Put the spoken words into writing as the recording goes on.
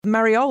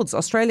Murray Olds,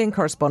 Australian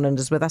correspondent,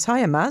 is with us.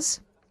 Hiya,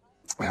 Muzz.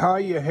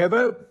 Hiya,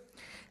 Heather.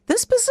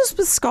 This business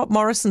with Scott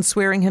Morrison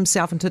swearing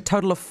himself into a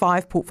total of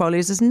 5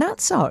 portfolios is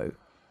nutso.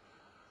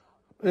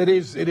 It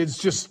is. It is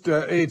just.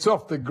 It's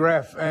off the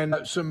graph, and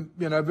some,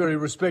 very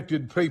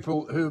respected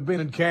people who have been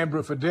in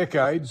Canberra for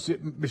decades.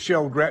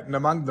 Michelle Grattan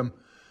among them,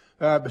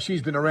 but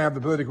she's been around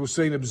the political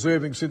scene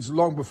observing since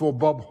long before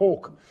Bob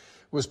Hawke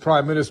was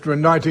Prime Minister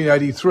in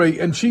 1983,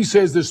 and she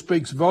says this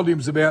speaks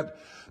volumes about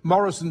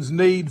Morrison's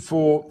need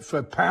for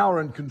power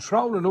and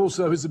control, and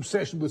also his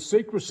obsession with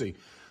secrecy.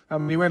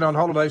 He went on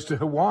holidays to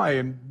Hawaii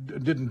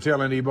and didn't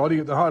tell anybody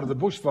at the height of the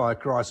bushfire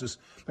crisis,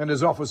 and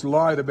his office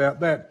lied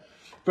about that.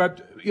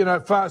 But,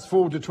 fast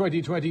forward to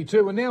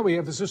 2022, and now we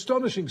have this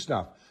astonishing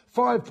stuff.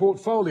 5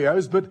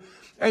 portfolios,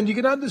 and you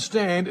can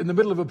understand in the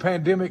middle of a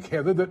pandemic,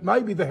 Heather, that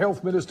maybe the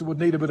health minister would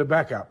need a bit of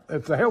backup.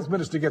 If the health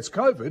minister gets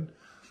COVID,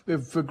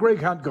 if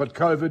Greg Hunt got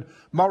COVID,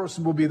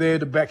 Morrison will be there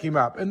to back him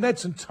up, and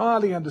that's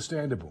entirely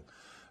understandable.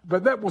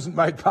 But that wasn't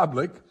made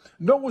public,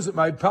 nor was it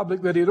made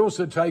public that he had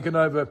also taken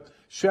over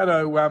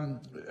shadow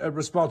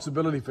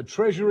responsibility for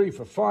Treasury,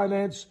 for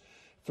finance,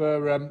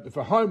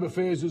 for Home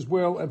Affairs as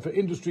well, and for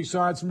Industry,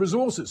 Science and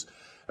Resources.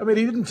 I mean,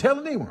 he didn't tell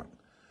anyone.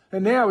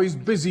 And now he's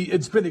busy.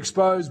 It's been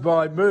exposed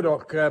by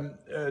Murdoch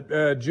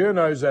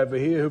journos over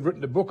here who've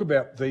written a book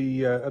about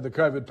the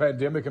COVID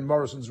pandemic and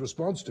Morrison's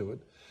response to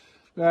it.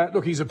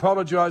 Look, he's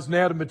apologised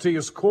now to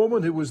Matthias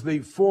Cormann, who was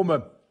the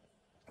former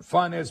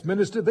Finance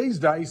Minister. These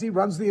days, he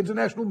runs the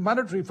International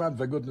Monetary Fund,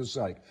 for goodness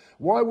sake.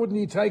 Why wouldn't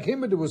he take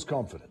him into his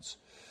confidence?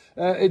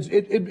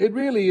 It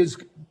really is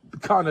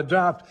kind of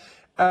daft.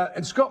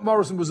 And Scott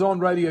Morrison was on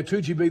Radio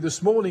 2GB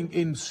this morning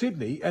in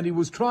Sydney, and he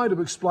was trying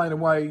to explain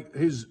away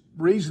his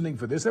reasoning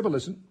for this. Have a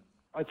listen.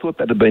 I thought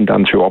that had been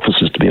done through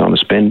officers, to be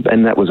honest, Ben,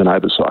 and that was an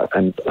oversight.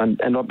 And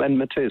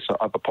Matthias,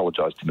 I've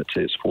apologised to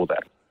Matthias for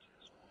that.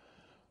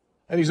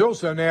 And he's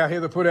also now,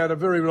 Heather, put out a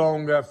very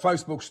long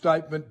Facebook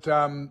statement,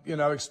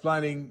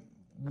 explaining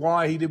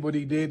why he did what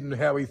he did and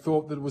how he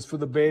thought that it was for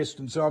the best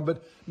and so on.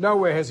 But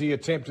nowhere has he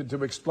attempted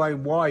to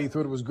explain why he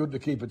thought it was good to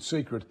keep it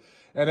secret.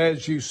 And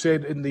as you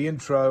said in the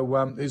intro,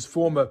 his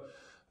former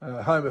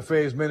Home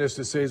Affairs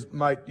Minister says,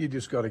 mate, you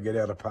just got to get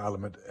out of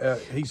Parliament.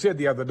 He said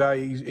the other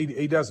day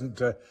he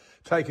doesn't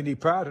take any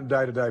part in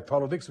day-to-day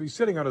politics. He's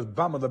sitting on his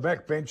bum on the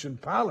backbench in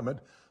Parliament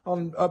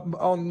on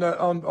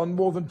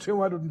more than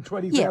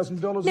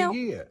 $220,000 a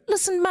year.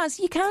 Listen, Muzz,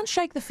 you can't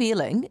shake the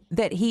feeling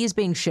that he is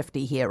being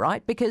shifty here,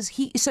 right? Because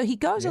he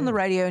goes on the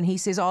radio and he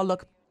says, oh,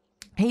 look,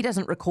 he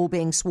doesn't recall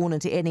being sworn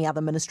into any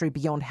other ministry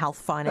beyond health,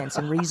 finance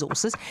and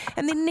resources.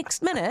 And then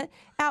next minute,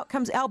 out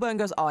comes Albo and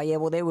goes, oh, yeah,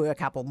 well, there were a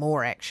couple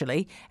more,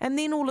 actually. And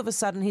then all of a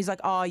sudden he's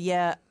like, oh,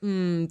 yeah,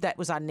 that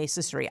was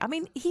unnecessary. I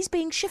mean, he's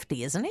being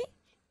shifty, isn't he?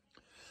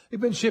 He's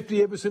been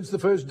shifty ever since the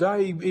first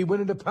day he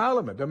went into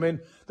Parliament. I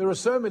mean, there are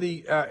so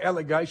many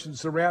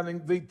allegations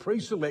surrounding the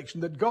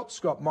pre-selection that got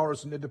Scott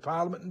Morrison into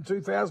Parliament in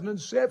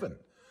 2007.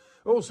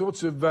 All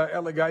sorts of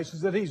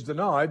allegations that he's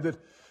denied, that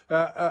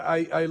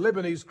a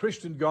Lebanese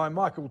Christian guy,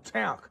 Michael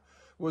Tauk,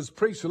 was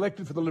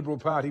pre-selected for the Liberal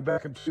Party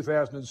back in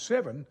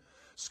 2007.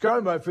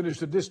 ScoMo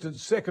finished a distant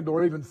second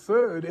or even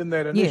third in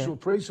that initial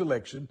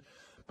pre-selection.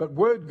 But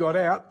word got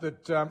out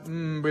that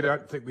we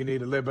don't think we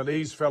need a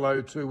Lebanese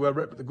fellow to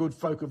rep the good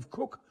folk of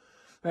Cook.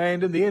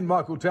 And in the end,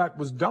 Michael Tauk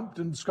was dumped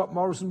and Scott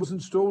Morrison was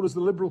installed as the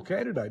Liberal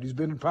candidate. He's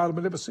been in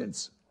Parliament ever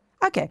since.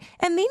 Okay,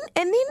 and then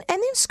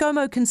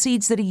ScoMo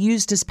concedes that he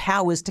used his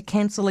powers to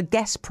cancel a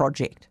gas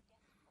project.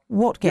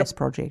 What gas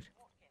project?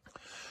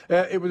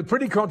 It was a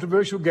pretty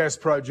controversial gas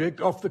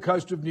project off the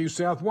coast of New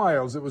South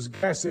Wales. It was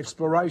gas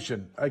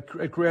exploration.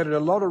 It created a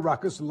lot of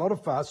ruckus, a lot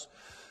of fuss.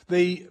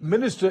 The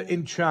minister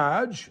in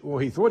charge, or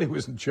he thought he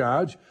was in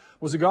charge,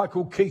 was a guy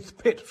called Keith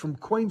Pitt from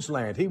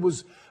Queensland. He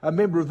was a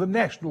member of the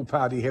National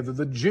Party, Heather,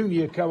 the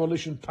junior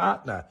coalition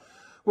partner.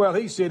 Well,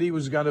 he said he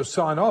was going to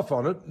sign off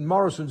on it, and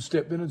Morrison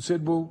stepped in and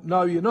said, well,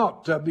 no, you're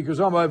not,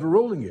 because I'm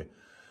overruling you.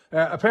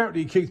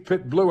 Apparently, Keith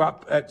Pitt blew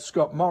up at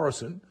Scott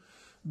Morrison,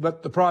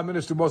 but the Prime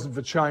Minister wasn't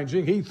for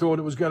changing. He thought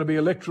it was going to be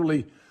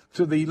electorally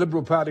to the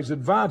Liberal Party's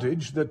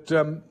advantage that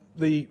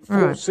the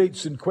 4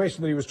 seats in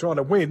question that he was trying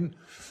to win,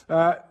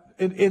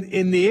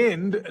 in the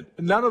end,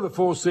 none of the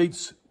 4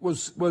 seats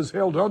was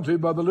held onto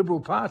by the Liberal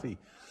Party.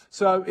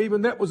 So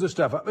even that was a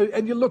stuff up.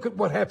 And you look at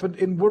what happened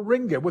in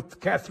Warringah with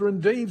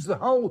Catherine Deeves, the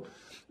whole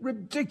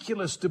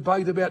ridiculous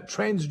debate about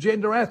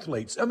transgender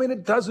athletes. I mean,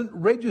 it doesn't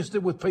register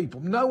with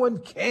people. No one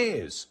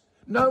cares.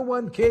 No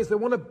one cares. They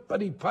want to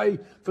bloody pay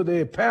for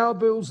their power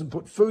bills and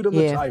put food on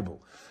the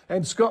table.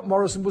 And Scott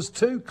Morrison was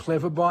too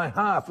clever by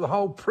half. The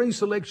whole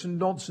pre-selection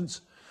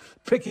nonsense,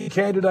 picking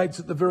candidates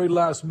at the very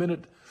last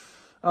minute.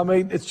 I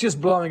mean, it's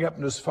just blowing up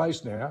in his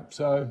face now.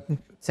 So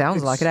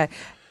sounds like it. Eh?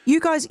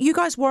 You guys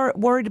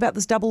worried about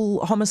this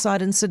double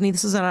homicide in Sydney?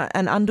 This is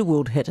an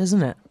underworld hit,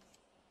 isn't it?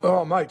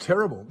 Oh, mate,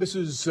 terrible. This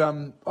is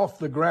off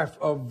the graph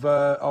of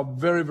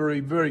very, very,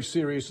 very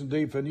serious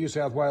indeed for New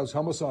South Wales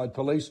Homicide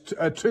Police.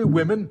 2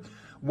 women,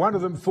 one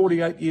of them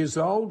 48 years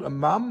old, a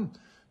mum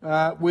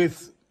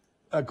with,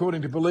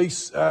 according to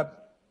police,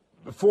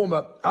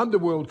 former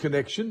underworld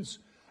connections.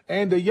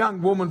 and a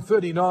young woman,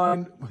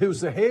 39, who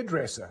was a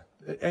hairdresser.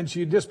 And she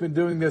had just been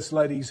doing this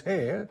lady's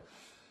hair.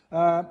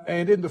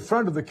 And in the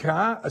front of the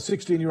car, a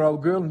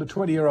 16-year-old girl and a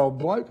 20-year-old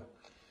bloke.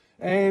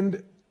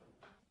 And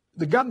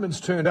the gunman's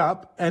turned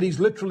up, and he's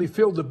literally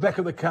filled the back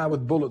of the car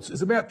with bullets.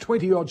 There's about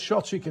 20-odd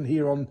shots you can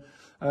hear on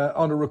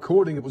a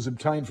recording that was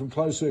obtained from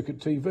closed-circuit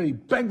TV.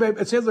 Bang, bang.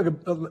 It sounds like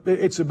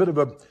it's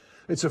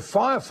a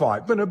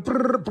firefight.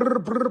 Brr, brr,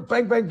 brr,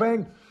 bang, bang,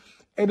 bang.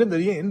 And in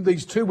the end,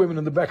 these two women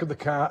in the back of the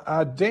car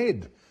are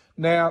dead.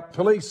 Now,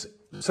 police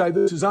say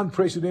this is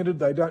unprecedented.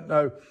 They don't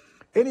know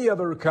any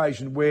other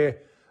occasion where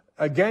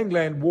a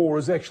gangland war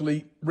has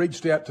actually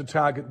reached out to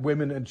target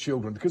women and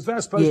children, because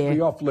they're supposed to be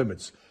off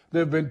limits.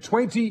 There have been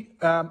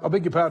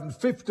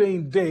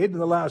 15 dead in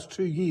the last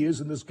 2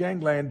 years in this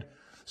gangland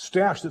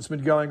stoush that's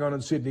been going on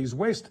in Sydney's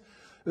west.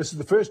 This is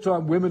the first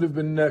time women have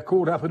been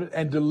caught up in it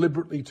and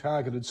deliberately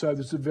targeted. So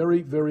this is a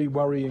very, very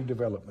worrying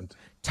development.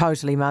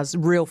 Totally, Muzz.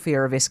 Real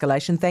fear of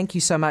escalation. Thank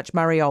you so much,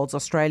 Murray Olds,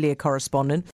 Australia correspondent.